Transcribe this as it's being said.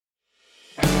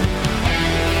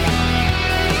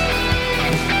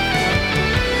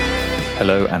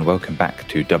Hello and welcome back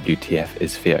to WTF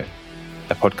is Pheo,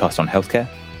 a podcast on healthcare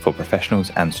for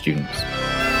professionals and students.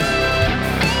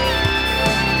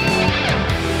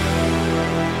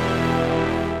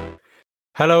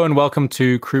 Hello and welcome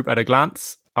to Croup at a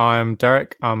Glance. I'm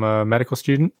Derek, I'm a medical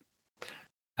student.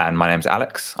 And my name's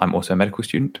Alex, I'm also a medical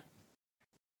student.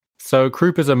 So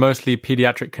croup is a mostly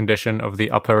pediatric condition of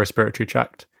the upper respiratory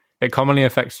tract. It commonly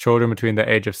affects children between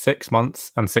the age of 6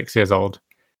 months and 6 years old.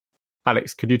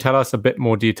 Alex, could you tell us a bit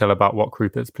more detail about what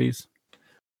croup is, please?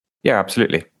 Yeah,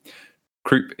 absolutely.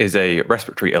 Croup is a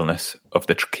respiratory illness of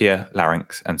the trachea,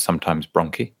 larynx, and sometimes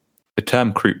bronchi. The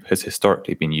term croup has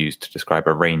historically been used to describe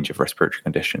a range of respiratory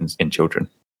conditions in children.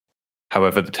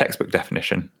 However, the textbook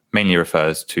definition mainly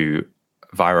refers to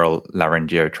viral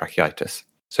laryngeotracheitis,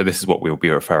 so this is what we will be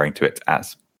referring to it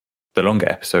as. The longer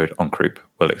episode on croup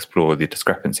will explore the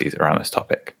discrepancies around this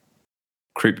topic.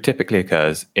 Croup typically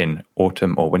occurs in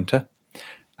autumn or winter,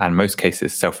 and most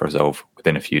cases self-resolve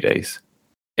within a few days.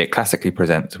 It classically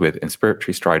presents with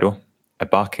inspiratory stridor, a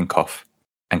barking cough,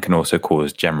 and can also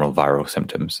cause general viral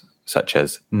symptoms, such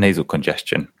as nasal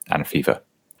congestion and fever.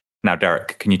 Now,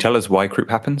 Derek, can you tell us why croup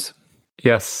happens?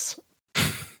 Yes.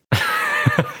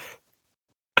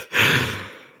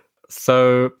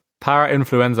 So,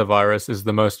 parainfluenza virus is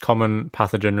the most common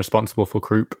pathogen responsible for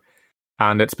croup,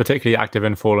 and it's particularly active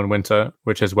in fall and winter,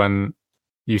 which is when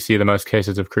you see the most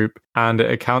cases of croup, and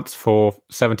it accounts for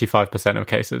 75% of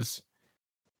cases.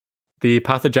 The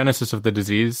pathogenesis of the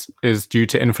disease is due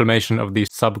to inflammation of the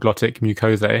subglottic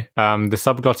mucosae. The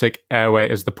subglottic airway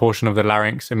is the portion of the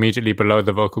larynx immediately below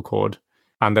the vocal cord,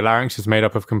 and the larynx is made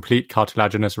up of complete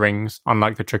cartilaginous rings,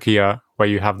 unlike the trachea, where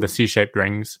you have the C-shaped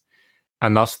rings,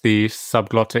 and thus the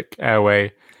subglottic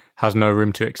airway has no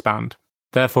room to expand.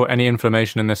 Therefore, any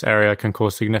inflammation in this area can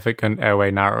cause significant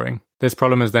airway narrowing. This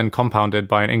problem is then compounded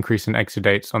by an increase in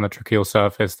exudates on the tracheal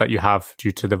surface that you have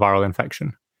due to the viral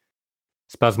infection.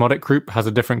 Spasmodic croup has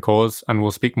a different cause, and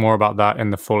we'll speak more about that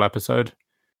in the full episode.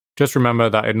 Just remember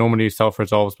that it normally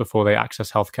self-resolves before they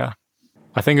access healthcare.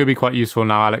 I think it would be quite useful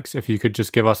now, Alex, if you could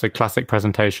just give us a classic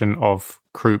presentation of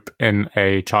croup in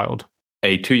a child.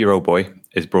 A 2-year-old boy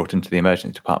is brought into the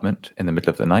emergency department in the middle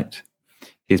of the night.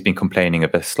 He's been complaining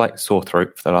of a slight sore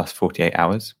throat for the last 48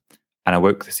 hours and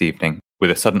awoke this evening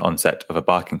with a sudden onset of a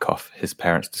barking cough his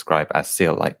parents describe as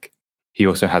seal-like. He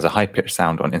also has a high-pitched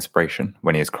sound on inspiration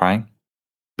when he is crying.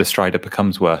 The stridor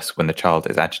becomes worse when the child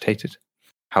is agitated,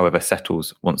 however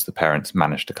settles once the parents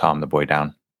manage to calm the boy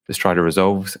down. The stridor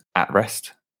resolves at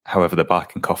rest, however the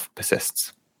barking cough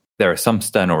persists. There is some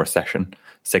sternal recession,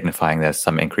 signifying there's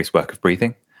some increased work of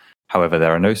breathing. However,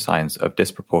 there are no signs of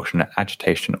disproportionate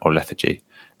agitation or lethargy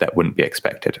that wouldn't be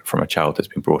expected from a child that's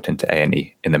been brought into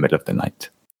A&E in the middle of the night.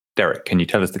 Derek, can you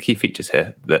tell us the key features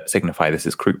here that signify this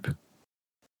is croup?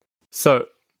 So,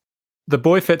 the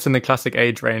boy fits in the classic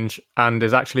age range and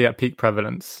is actually at peak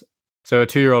prevalence. So a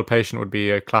 2-year-old patient would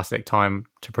be a classic time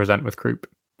to present with croup.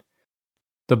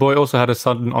 The boy also had a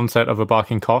sudden onset of a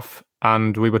barking cough,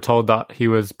 and we were told that he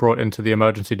was brought into the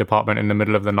emergency department in the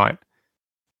middle of the night.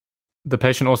 The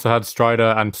patient also had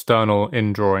stridor and sternal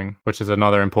indrawing, which is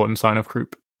another important sign of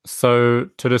croup. So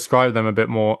to describe them a bit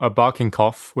more, a barking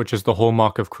cough, which is the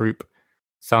hallmark of croup,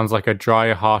 sounds like a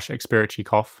dry, harsh expiratory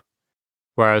cough,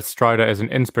 whereas stridor is an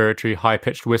inspiratory,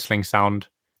 high-pitched whistling sound.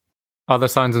 Other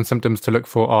signs and symptoms to look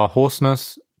for are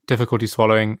hoarseness, difficulty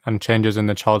swallowing, and changes in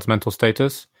the child's mental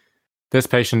status. This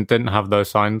patient didn't have those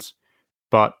signs,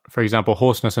 but, for example,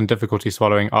 hoarseness and difficulty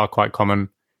swallowing are quite common.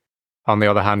 On the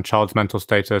other hand, child's mental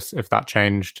status, if that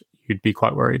changed, you'd be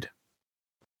quite worried.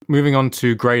 Moving on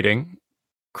to grading,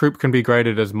 croup can be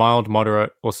graded as mild,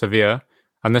 moderate, or severe,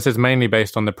 and this is mainly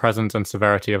based on the presence and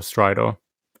severity of stridor.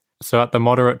 So at the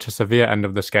moderate to severe end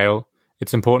of the scale,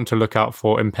 it's important to look out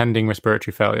for impending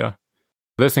respiratory failure.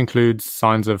 This includes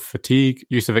signs of fatigue,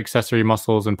 use of accessory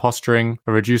muscles and posturing,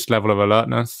 a reduced level of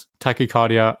alertness,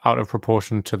 tachycardia out of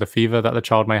proportion to the fever that the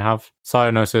child may have,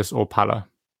 cyanosis, or pallor.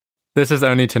 This is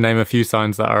only to name a few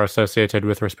signs that are associated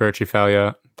with respiratory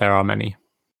failure. There are many.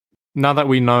 Now that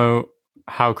we know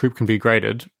how croup can be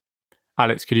graded,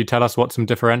 Alex, could you tell us what some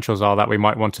differentials are that we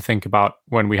might want to think about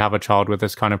when we have a child with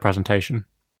this kind of presentation?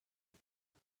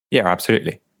 Yeah,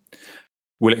 absolutely.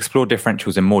 We'll explore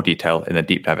differentials in more detail in the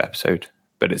deep dive episode,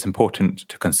 but it's important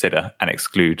to consider and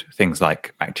exclude things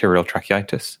like bacterial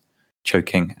tracheitis,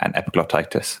 choking, and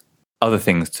epiglottitis. Other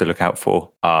things to look out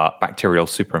for are bacterial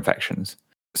superinfections.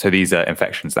 So these are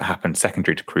infections that happen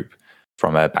secondary to croup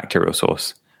from a bacterial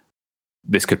source.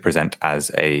 This could present as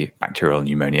a bacterial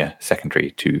pneumonia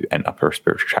secondary to an upper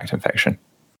respiratory tract infection.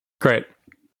 Great.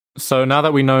 So now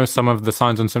that we know some of the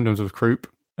signs and symptoms of croup,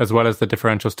 as well as the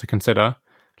differentials to consider,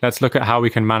 let's look at how we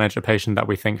can manage a patient that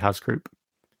we think has croup.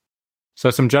 So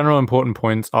some general important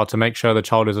points are to make sure the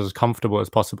child is as comfortable as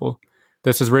possible.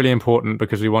 This is really important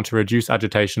because we want to reduce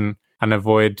agitation and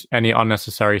avoid any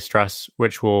unnecessary stress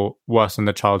which will worsen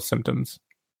the child's symptoms.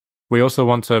 We also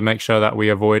want to make sure that we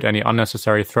avoid any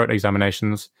unnecessary throat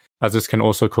examinations, as this can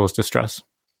also cause distress.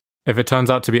 If it turns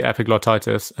out to be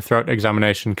epiglottitis, a throat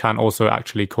examination can also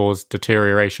actually cause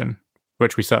deterioration,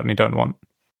 which we certainly don't want.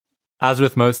 As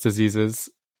with most diseases,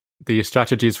 the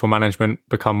strategies for management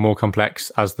become more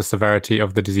complex as the severity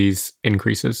of the disease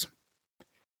increases.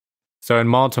 So in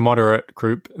mild to moderate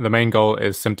croup, the main goal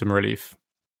is symptom relief.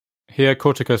 Here,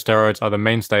 corticosteroids are the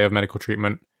mainstay of medical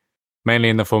treatment, mainly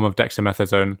in the form of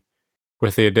dexamethasone,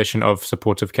 with the addition of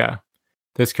supportive care.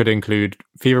 This could include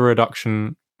fever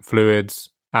reduction, fluids,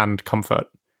 and comfort,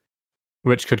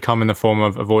 which could come in the form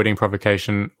of avoiding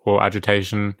provocation or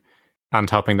agitation and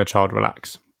helping the child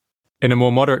relax. In a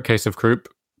more moderate case of croup,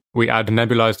 we add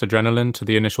nebulized adrenaline to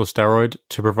the initial steroid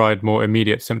to provide more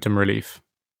immediate symptom relief.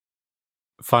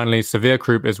 Finally, severe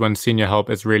croup is when senior help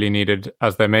is really needed,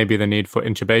 as there may be the need for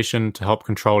intubation to help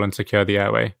control and secure the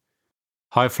airway.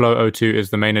 High-flow O2 is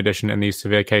the main addition in these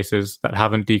severe cases that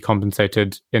haven't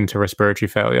decompensated into respiratory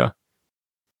failure.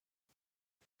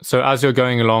 So as you're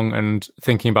going along and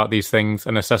thinking about these things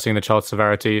and assessing the child's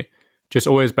severity, just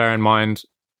always bear in mind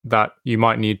that you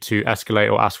might need to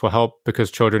escalate or ask for help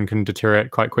because children can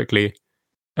deteriorate quite quickly,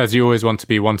 as you always want to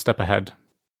be one step ahead.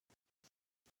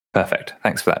 Perfect.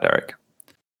 Thanks for that, Derek.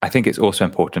 I think it's also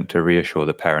important to reassure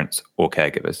the parents or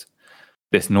caregivers.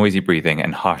 This noisy breathing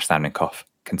and harsh sounding cough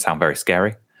can sound very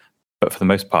scary, but for the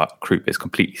most part, croup is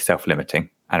completely self-limiting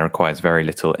and requires very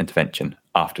little intervention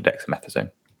after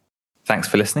dexamethasone. Thanks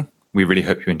for listening. We really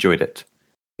hope you enjoyed it.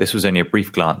 This was only a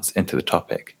brief glance into the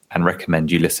topic and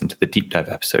recommend you listen to the deep dive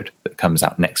episode that comes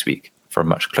out next week for a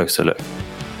much closer look.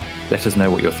 Let us know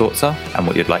what your thoughts are and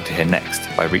what you'd like to hear next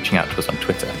by reaching out to us on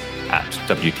Twitter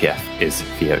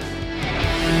 @WTFisVO.